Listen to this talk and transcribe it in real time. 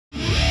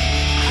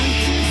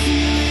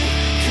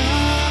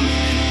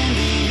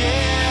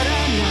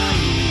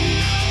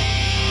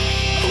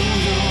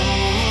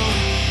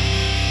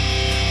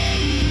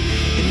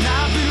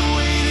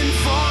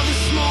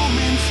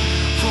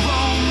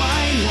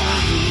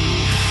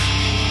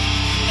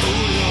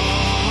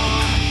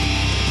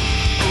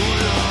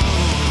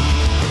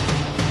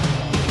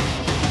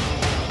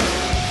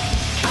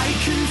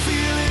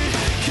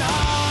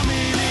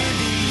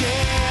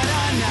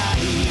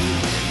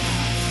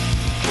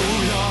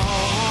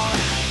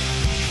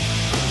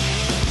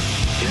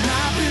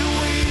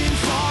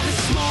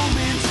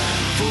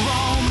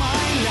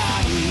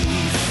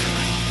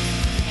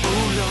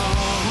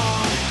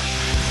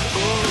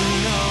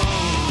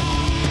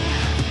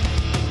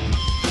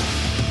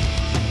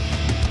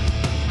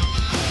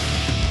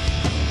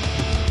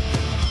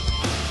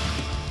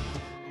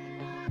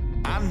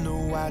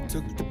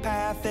took the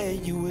path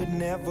that you would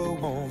never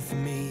want for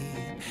me.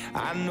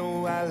 I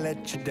know I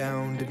let you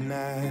down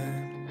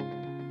tonight.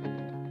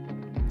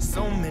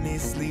 So many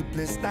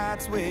sleepless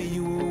nights where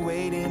you were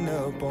waiting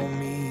up on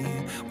me.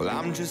 Well,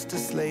 I'm just a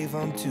slave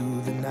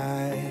unto the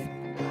night.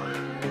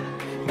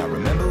 Now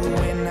remember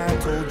when I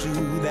told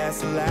you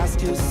that's the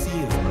last you'll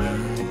see of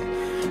me.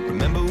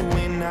 Remember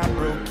when I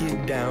broke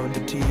it down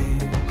to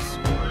tears.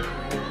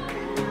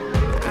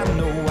 I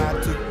know I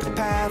took the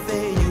path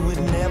that you would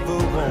never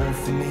want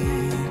for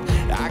me.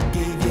 I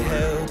gave you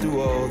hell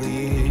through all the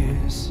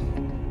years.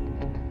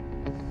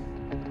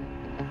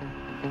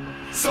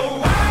 So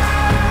I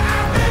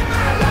bet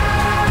my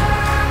life,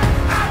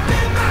 I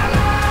bet my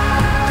life,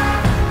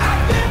 I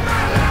bet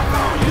my life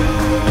on you.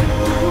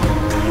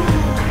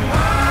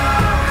 I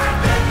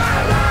bet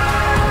my life,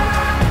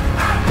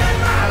 I bet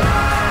my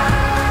life,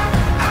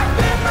 I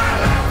bet my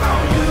life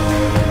on you.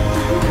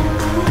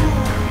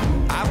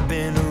 I've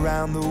been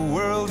around the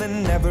world and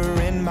never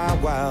in my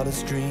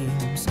wildest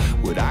dreams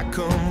would I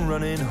come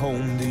running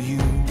home to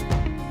you.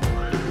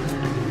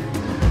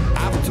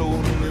 I've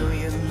told a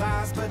million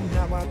lies, but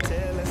now I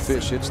tell it.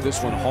 Fish hits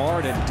this one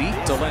hard and deep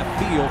to left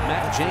field.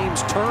 Matt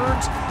James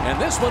turns, and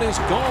this one is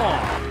gone.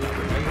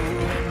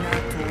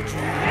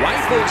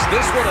 Rifles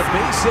this one a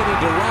base hit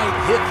into right,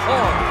 hit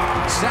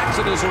hard.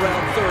 Saxon is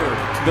around third.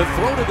 The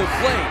throw to the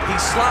plate. He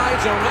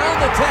slides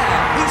around the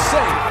tag. He's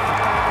safe.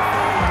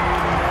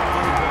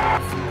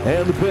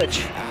 And the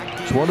pitch.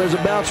 This one is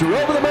a bouncer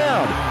over the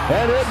mound,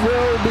 and it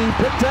will be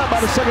picked up by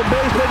the second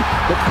baseman.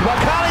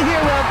 McConney here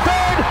around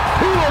third.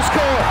 He will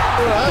score.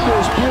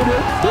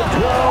 Undisputed Big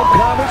 12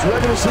 Conference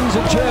regular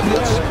season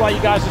champions. That's why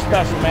you guys are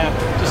special, man.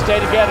 Just stay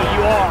together.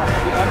 You are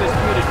the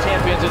undisputed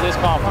champions of this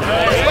conference.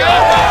 Outside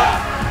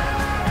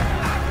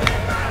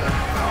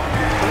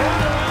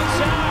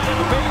and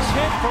a base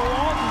hit for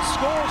Walton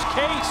scores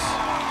Case.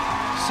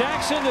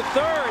 Saxon to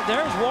third.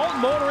 There's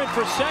Walton motoring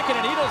for second,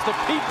 and he does the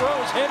Pete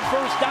Rose head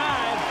first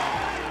dive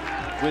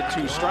with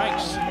 2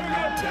 strikes. Into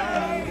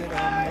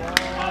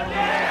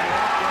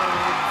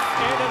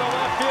the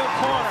left field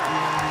corner.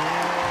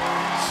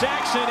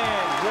 Saxon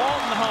in,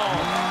 Walton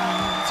home.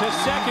 To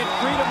second,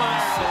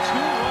 Friedemeyer, a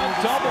 2-run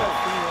double.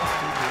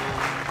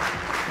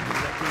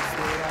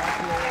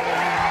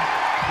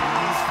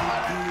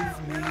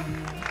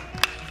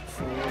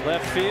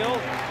 Left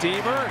field,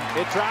 Deamer,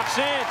 it drops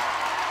in.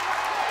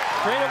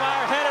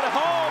 Friedemeyer headed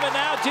home, and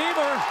now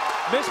Deamer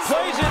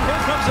misplays it.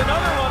 Here comes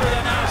another runner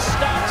that now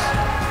stops.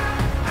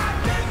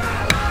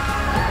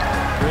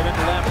 Driven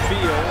left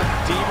field,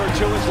 Deamer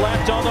to his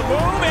left on the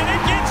move, and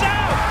it gets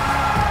out!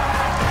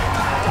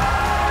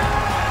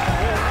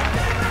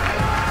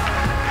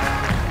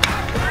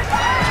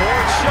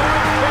 Towards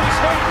short, base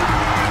hit.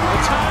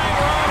 The tying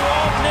run,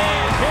 Walton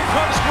in. Here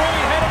comes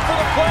Green, headed for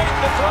the plate.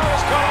 The throw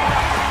is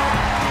caught.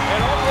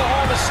 And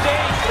Oklahoma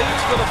State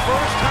leads for the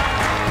first time